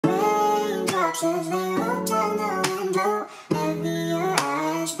Hey,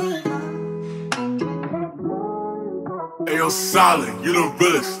 yo, Silent, you the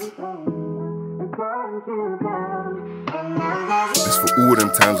realest. It's for all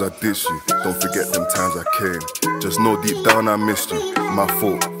them times I ditched you. Don't forget them times I came. Just know deep down I missed you. My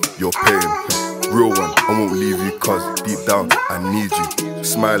fault, your pain. Real one, I won't leave you cause deep down I need you.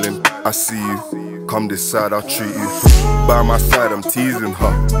 Smiling, I see you. Come this side, I'll treat you. By my side, I'm teasing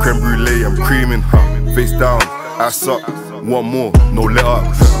her. Creme brulee, I'm creaming her. Face down, ass up. One more, no let up.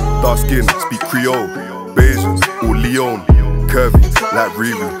 Dark skin, speak Creole. Bayesian, or Leon. Curvy, like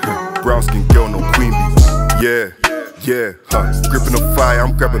Riri. Brown skin girl, no queen bee. Yeah, gripping the fire,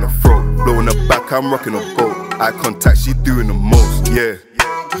 I'm grabbing a throat. Blowing her back, I'm rocking a boat. Eye contact, she doing the most. Yeah,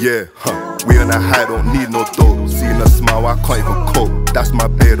 we on a high, don't need no dough. Seeing her smile, I can't even cope. That's my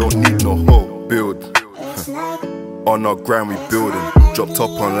bed, don't need no hope. Build, on our grind, we building. Drop top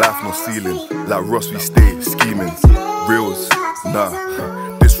on life, no ceiling. Like Ross, we stay scheming. Reals, nah,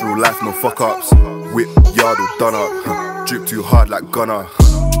 this real life, no fuck ups. Whip, yard all done up. Drip too hard like Gunner.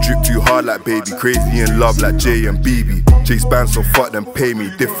 Drip too hard like Baby. Crazy in love like J and BB. Chase bands, so fuck them, pay me.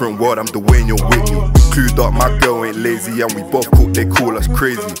 Different world, I'm the Wayne, you're Whitney. Clued up, my girl ain't lazy, and we both cook, they call us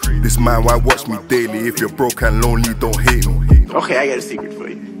crazy. This man, why watch me daily? If you're broke and lonely, don't hate me. Okay, I got a secret for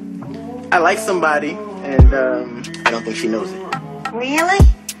you. I like somebody, and I don't think she knows it. Really?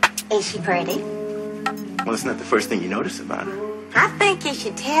 Is she pretty? Well, it's not the first thing you notice about her. I think you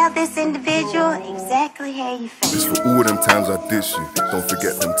should tell this individual exactly how you feel. It's for all them times I ditched you. Don't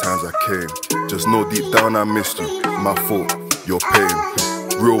forget them times I came. Just know deep down I missed you. My fault, your pain.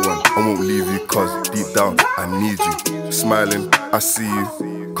 Real one, I won't leave you cause deep down I need you. Smiling, I see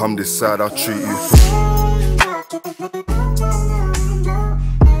you. Come this side, I'll treat you.